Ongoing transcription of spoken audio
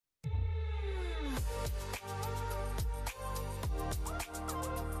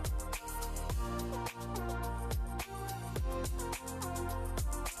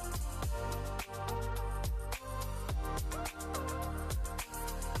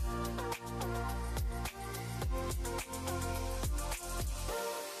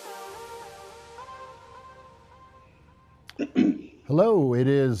Hello, it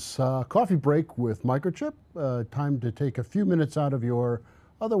is coffee break with Microchip. Time to take a few minutes out of your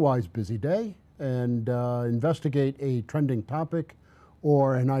otherwise busy day and investigate a trending topic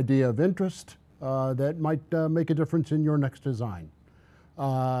or an idea of interest that might make a difference in your next design.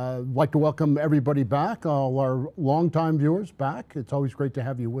 I'd like to welcome everybody back, all our longtime viewers back. It's always great to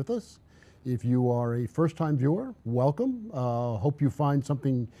have you with us. If you are a first-time viewer, welcome. Hope you find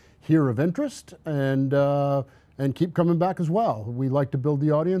something here of interest and keep coming back as well. We like to build the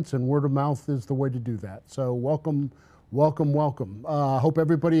audience, and word of mouth is the way to do that. So welcome, welcome, welcome. Hope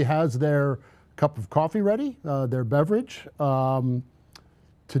everybody has their cup of coffee ready, their beverage.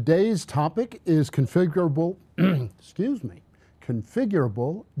 Today's topic is configurable, excuse me,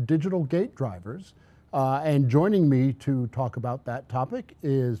 configurable digital gate drivers. And joining me to talk about that topic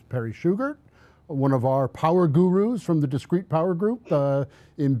is Perry Shugart, one of our power gurus from the Discrete Power Group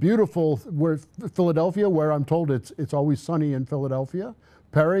in beautiful Philadelphia, where I'm told it's always sunny in Philadelphia.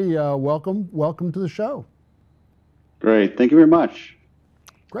 Perry, welcome to the show. Great, thank you very much.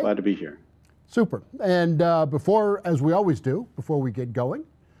 Great. Glad to be here. Super. And as we always do, before we get going,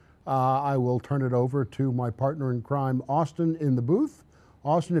 I will turn it over to my partner in crime, Austin, in the booth.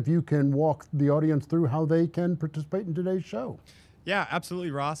 Austin, if you can walk the audience through how they can participate in today's show. Yeah,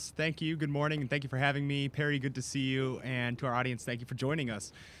 absolutely, Ross. Thank you. Good morning, and thank you for having me. Perry, good to see you. And to our audience, thank you for joining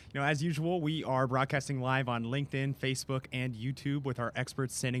us. As usual, we are broadcasting live on LinkedIn, Facebook, and YouTube with our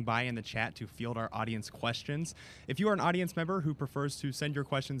experts standing by in the chat to field our audience questions. If you are an audience member who prefers to send your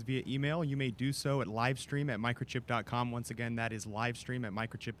questions via email, you may do so at livestream@microchip.com. Once again, that is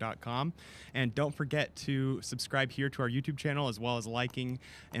livestream@microchip.com. And don't forget to subscribe here to our YouTube channel, as well as liking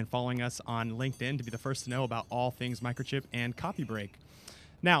and following us on LinkedIn to be the first to know about all things Microchip and Coffee Break.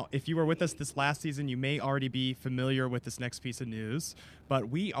 Now, if you were with us this last season, you may already be familiar with this next piece of news, but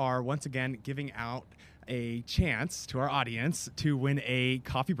we are once again giving out a chance to our audience to win a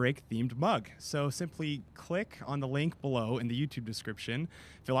Coffee Break themed mug. So simply click on the link below in the YouTube description,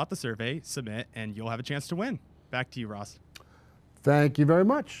 fill out the survey, submit, and you'll have a chance to win. Back to you, Ross. Thank you very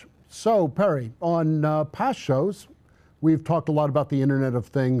much. So, Perry, on past shows, we've talked a lot about the Internet of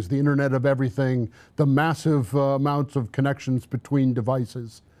Things, the Internet of Everything, the massive amounts of connections between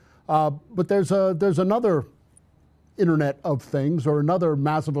devices. But there's another Internet of Things, or another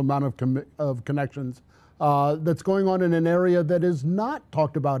massive amount of connections that's going on in an area that is not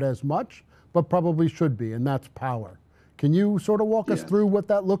talked about as much, but probably should be, and that's power. Can you sort of walk us through what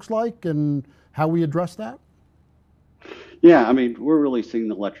that looks like and how we address that? Yeah, I mean, we're really seeing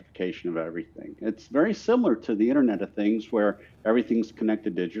the electrification of everything. It's very similar to the Internet of Things, where everything's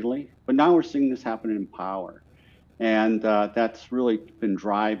connected digitally, but now we're seeing this happen in power. And that's really been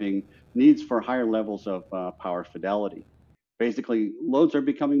driving needs for higher levels of power fidelity. Basically, loads are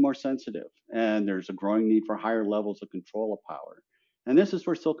becoming more sensitive, and there's a growing need for higher levels of control of power. And this is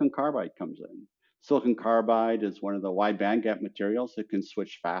where silicon carbide comes in. Silicon carbide is one of the wide bandgap materials that can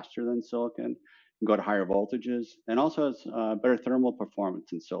switch faster than silicon, go to higher voltages, and also has better thermal performance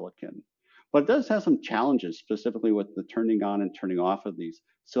than silicon. But it does have some challenges, specifically with the turning on and turning off of these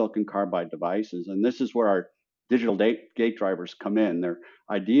silicon carbide devices. And this is where our digital gate drivers come in. They're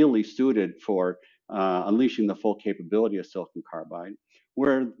ideally suited for unleashing the full capability of silicon carbide,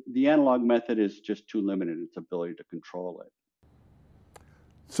 where the analog method is just too limited in its ability to control it.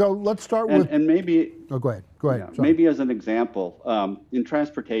 So let's start with... And maybe... Oh, go ahead. Go ahead. Yeah, maybe as an example, in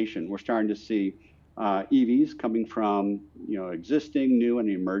transportation, we're starting to see EVs coming from existing, new, and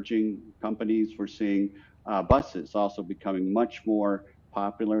emerging companies. We're seeing buses also becoming much more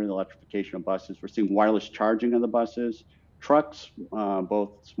popular, the electrification of buses. We're seeing wireless charging of the buses, trucks,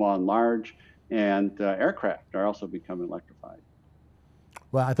 both small and large, and aircraft are also becoming electrified.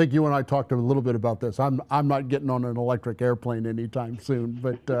 Well, I think you and I talked a little bit about this. I'm not getting on an electric airplane anytime soon,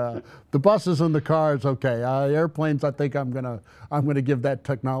 but the buses and the cars, okay. Airplanes, I think I'm gonna give that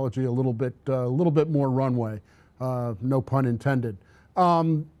technology a little bit more runway. No pun intended.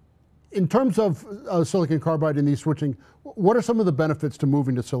 In terms of silicon carbide and these switching, what are some of the benefits to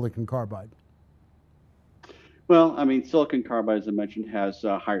moving to silicon carbide? Well, I mean, silicon carbide, as I mentioned, has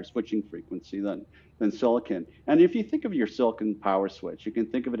a higher switching frequency than silicon. And if you think of your silicon power switch, you can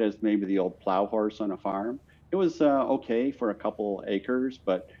think of it as maybe the old plow horse on a farm. It was okay for a couple acres,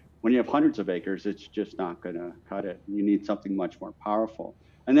 but when you have hundreds of acres, it's just not going to cut it. You need something much more powerful.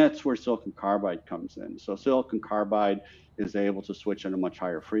 And that's where silicon carbide comes in. So silicon carbide is able to switch at a much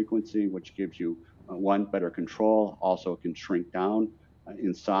higher frequency, which gives you one, better control. Also, it can shrink down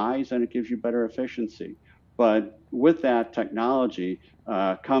in size, and it gives you better efficiency. But with that technology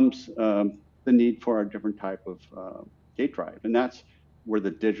comes the need for a different type of gate drive, and that's where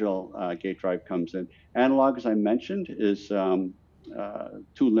the digital gate drive comes in. Analog, as I mentioned, is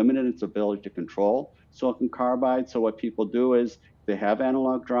too limited in its ability to control silicon carbide. So what people do is they have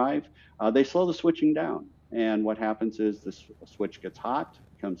analog drive, they slow the switching down. And what happens is the switch gets hot,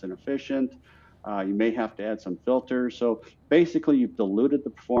 becomes inefficient. You may have to add some filters. So basically, you've diluted the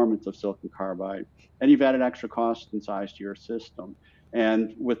performance of silicon carbide, and you've added extra cost and size to your system.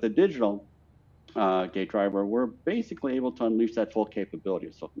 And with the digital gate driver, we're basically able to unleash that full capability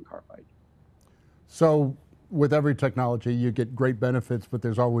of silicon carbide. So with every technology, you get great benefits, but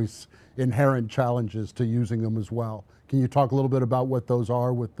there's always inherent challenges to using them as well. Can you talk a little bit about what those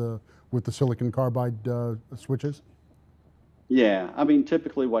are with the silicon carbide switches? Yeah, I mean,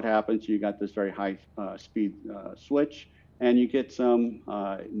 typically what happens, you got this very high speed switch, and you get some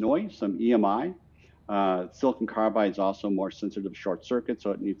noise, some EMI. Silicon carbide is also more sensitive to short circuit,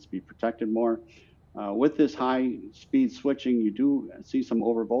 so it needs to be protected more. With this high speed switching, you do see some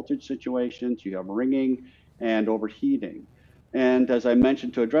over voltage situations, you have ringing and overheating. And as I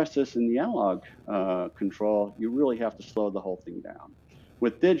mentioned, to address this in the analog control, you really have to slow the whole thing down.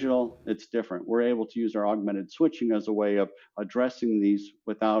 With digital, it's different. We're able to use our augmented switching as a way of addressing these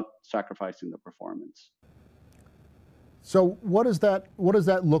without sacrificing the performance. So what does that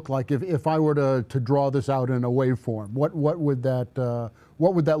look like if I were to draw this out in a waveform? What would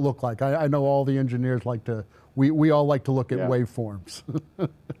that look like? I know all the engineers like to we all like to look at waveforms.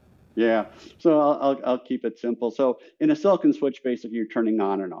 Yeah, so I'll keep it simple. So in a silicon switch, basically you're turning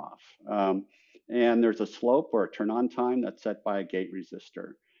on and off. And there's a slope or a turn on time that's set by a gate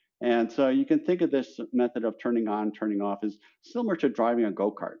resistor. And so you can think of this method of turning on, turning off as similar to driving a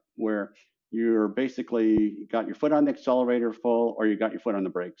go-kart, where you're basically got your foot on the accelerator full or you got your foot on the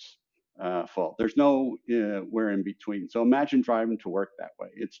brakes full. There's no where in between. So imagine driving to work that way.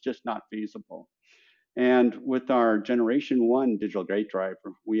 It's just not feasible. And with our generation 1 digital gate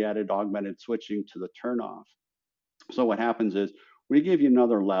driver, we added augmented switching to the turnoff. So what happens is we give you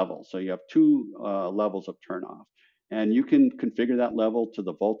another level. So you have two levels of turnoff. And you can configure that level to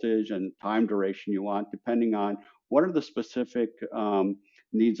the voltage and time duration you want, depending on what are the specific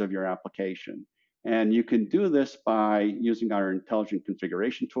needs of your application. And you can do this by using our intelligent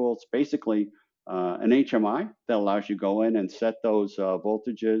configuration tools, basically an HMI that allows you to go in and set those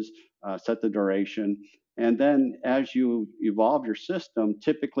voltages, set the duration. And then as you evolve your system,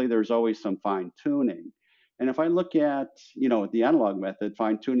 typically there's always some fine tuning. And if I look at, the analog method,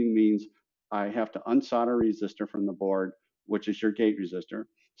 fine tuning means I have to unsolder a resistor from the board, which is your gate resistor,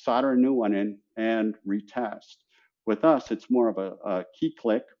 solder a new one in, and retest. With us, it's more of a key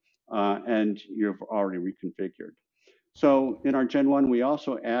click, and you've already reconfigured. So in our Gen 1, we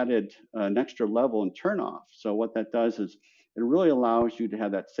also added an extra level in turnoff. So what that does is it really allows you to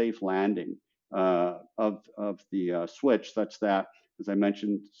have that safe landing of the switch, such that, as I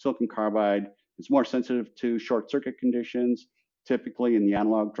mentioned, silicon carbide is more sensitive to short circuit conditions. Typically in the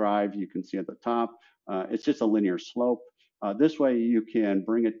analog drive, you can see at the top, it's just a linear slope. This way you can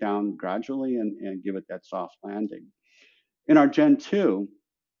bring it down gradually and give it that soft landing. In our Gen 2,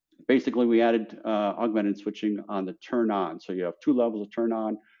 basically we added augmented switching on the turn on. So you have two levels of turn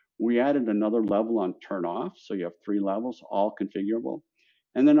on. We added another level on turn off. So you have three levels, all configurable.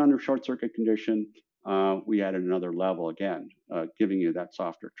 And then under short circuit condition, we added another level again, giving you that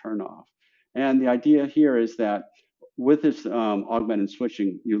softer turn off. And the idea here is that with this augmented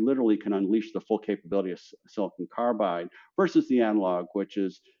switching, you literally can unleash the full capability of silicon carbide versus the analog, which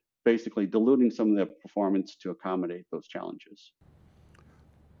is basically diluting some of the performance to accommodate those challenges.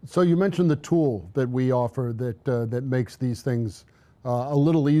 So you mentioned the tool that we offer that makes these things a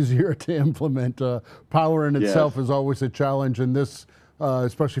little easier to implement. Power in itself is always a challenge, and this,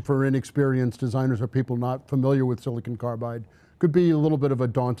 especially for inexperienced designers or people not familiar with silicon carbide, could be a little bit of a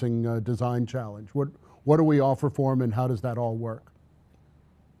daunting design challenge. What do we offer for them, and how does that all work?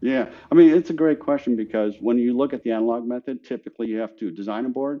 Yeah, I mean, it's a great question, because when you look at the analog method, typically you have to design a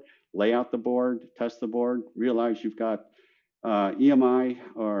board, lay out the board, test the board, realize you've got EMI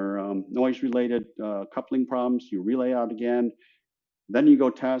or noise-related coupling problems, you relay out again, then you go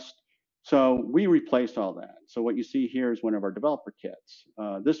test. So we replaced all that. So what you see here is one of our developer kits.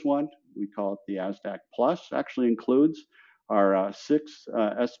 This one, we call it the ASDAC Plus, actually includes our 6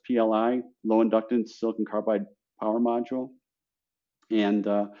 SPLI low inductance silicon carbide power module. And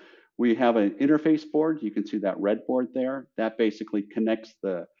we have an interface board. You can see that red board there. That basically connects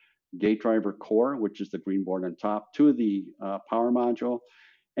the gate driver core, which is the green board on top, to the power module.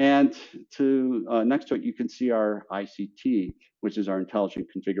 And next to it, you can see our ICT, which is our intelligent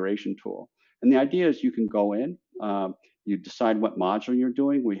configuration tool. And the idea is you can go in, you decide what module you're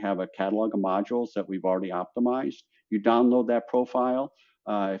doing. We have a catalog of modules that we've already optimized. You download that profile.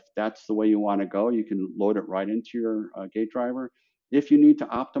 If that's the way you want to go, you can load it right into your gate driver. If you need to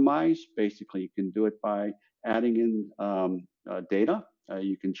optimize, basically you can do it by adding in data.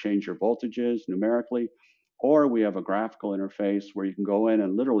 You can change your voltages numerically, or we have a graphical interface where you can go in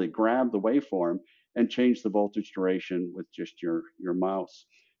and literally grab the waveform and change the voltage duration with just your mouse,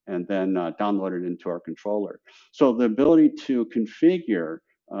 and then download it into our controller. So the ability to configure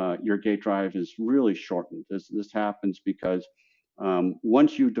your gate drive is really shortened. This happens because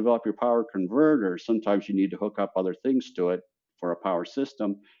once you develop your power converter, sometimes you need to hook up other things to it for a power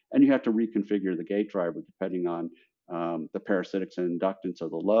system, and you have to reconfigure the gate driver depending on the parasitics and inductance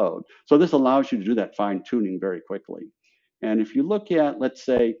of the load. So this allows you to do that fine tuning very quickly. And if you look at, let's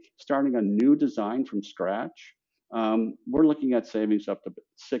say, starting a new design from scratch, we're looking at savings up to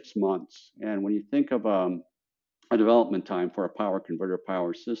 6 months. And when you think of a development time for a power converter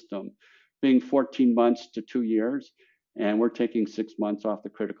power system being 14 months to 2 years, and we're taking 6 months off the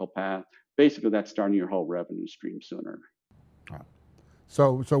critical path, basically that's starting your whole revenue stream sooner.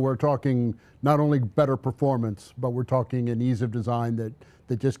 So we're talking not only better performance, but we're talking an ease of design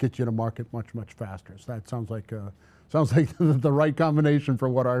that just gets you to market much, much faster. So that sounds like the right combination for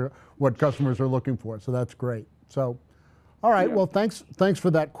what customers are looking for. So that's great. So, all right. Yeah. Well, thanks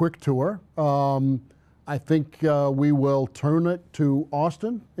for that quick tour. I think we will turn it to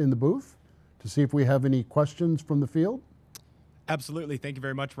Austin in the booth to see if we have any questions from the field. Absolutely. Thank you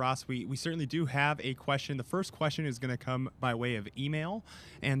very much, Ross. We certainly do have a question. The first question is going to come by way of email,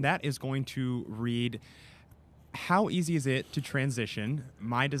 and that is going to read, how easy is it to transition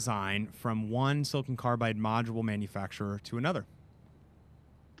my design from one silicon carbide module manufacturer to another?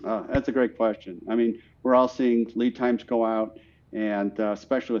 That's a great question. I mean, we're all seeing lead times go out, and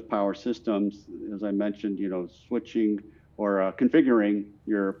especially with power systems, as I mentioned, switching or configuring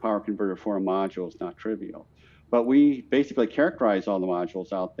your power converter for a module is not trivial. But we basically characterize all the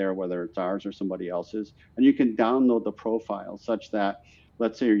modules out there, whether it's ours or somebody else's, and you can download the profile such that,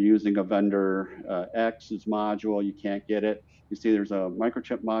 let's say you're using a vendor X's module, you can't get it. You see there's a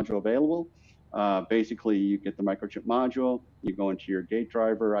Microchip module available. Basically, you get the Microchip module, you go into your gate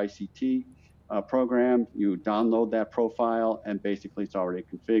driver ICT program, you download that profile, and basically it's already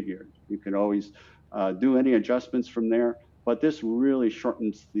configured. You can always do any adjustments from there, but this really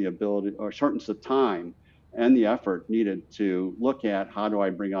shortens the ability, or shortens the time and the effort needed to look at how do I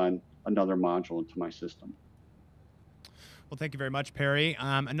bring on another module into my system. Well, thank you very much, Perry.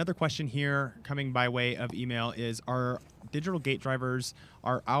 Another question here coming by way of email is, are our digital gate drivers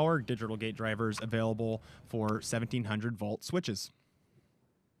available for 1700 volt switches?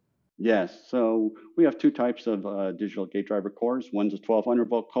 Yes, so we have two types of digital gate driver cores. One's a 1200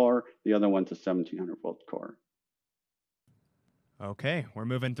 volt core, the other one's a 1700 volt core. Okay, we're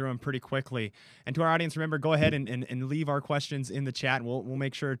moving through them pretty quickly. And to our audience, remember, go ahead and leave our questions in the chat. We'll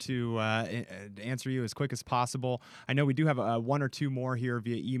make sure to answer you as quick as possible. I know we do have one or two more here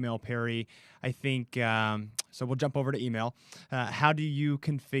via email, Perry. I think, so we'll jump over to email. How do you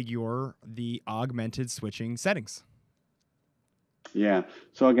configure the augmented switching settings? Yeah,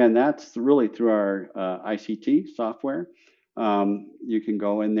 so again, that's really through our ICT software. You can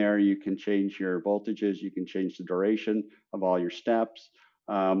go in there, you can change your voltages, you can change the duration of all your steps.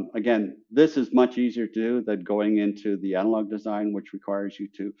 Again, this is much easier to do than going into the analog design, which requires you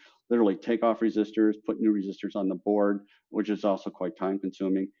to literally take off resistors, put new resistors on the board, which is also quite time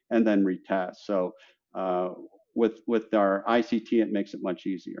consuming, and then retest. So with our ICT, it makes it much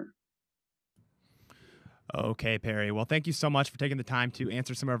easier. Okay, Perry. Well, thank you so much for taking the time to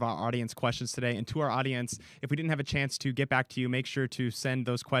answer some of our audience questions today. And to our audience, if we didn't have a chance to get back to you, make sure to send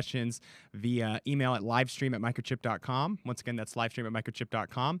those questions via email at livestream@microchip.com. Once again, that's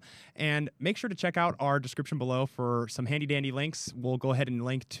livestream@microchip.com. And make sure to check out our description below for some handy-dandy links. We'll go ahead and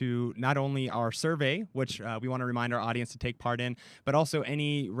link to not only our survey, which we want to remind our audience to take part in, but also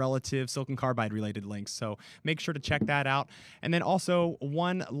any relative Silicon Carbide related links. So make sure to check that out. And then also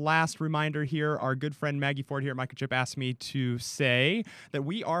one last reminder here, our good friend Maggie Ford here at Microchip asked me to say that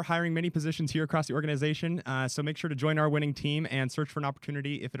we are hiring many positions here across the organization, so make sure to join our winning team and search for an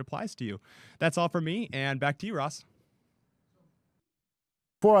opportunity if it applies to you. That's all from me, and back to you, Ross.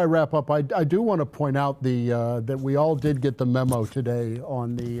 Before I wrap up, I do want to point out that we all did get the memo today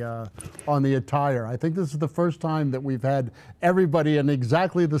on the attire. I think this is the first time that we've had everybody in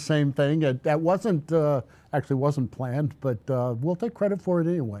exactly the same thing. That wasn't actually wasn't planned, but we'll take credit for it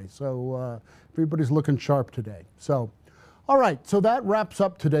anyway. So everybody's looking sharp today. So, all right. So that wraps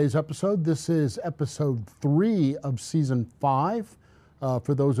up today's episode. This is episode 3 of season 5.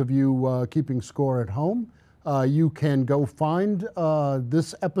 For those of you keeping score at home, you can go find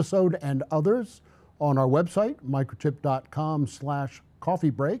this episode and others on our website,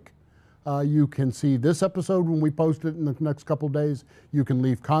 microchip.com/coffeebreak. You can see this episode when we post it in the next couple of days. You can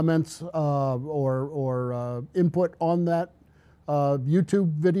leave comments or input on that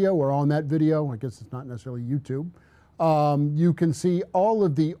YouTube video or on that video. I guess it's not necessarily YouTube. You can see all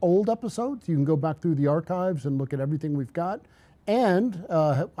of the old episodes. You can go back through the archives and look at everything we've got. And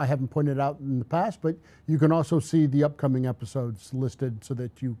I haven't pointed out in the past, but you can also see the upcoming episodes listed so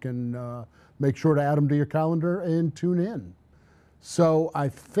that you can make sure to add them to your calendar and tune in. So I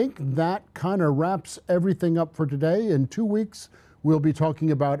think that kind of wraps everything up for today. In 2 weeks, we'll be talking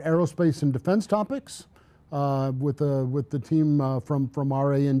about aerospace and defense topics with the team from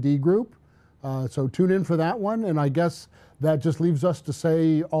our A&D group. So tune in for that one, and I guess that just leaves us to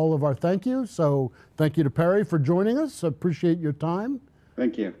say all of our thank yous. So thank you to Perry for joining us. Appreciate your time.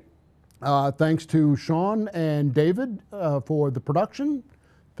 Thank you. Thanks to Sean and David for the production.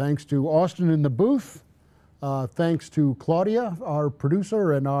 Thanks to Austin in the booth. Thanks to Claudia, our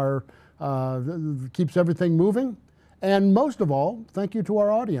producer and our keeps everything moving. And most of all, thank you to our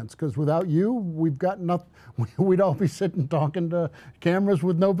audience, because without you, we've got nothing. We'd all be sitting talking to cameras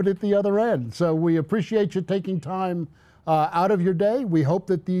with nobody at the other end. So we appreciate you taking time out of your day. We hope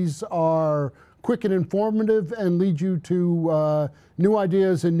that these are quick and informative and lead you to new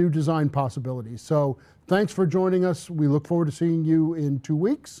ideas and new design possibilities. So thanks for joining us. We look forward to seeing you in 2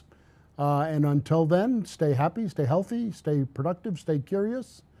 weeks. And until then, stay happy, stay healthy, stay productive, stay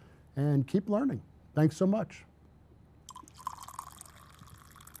curious, and keep learning. Thanks so much.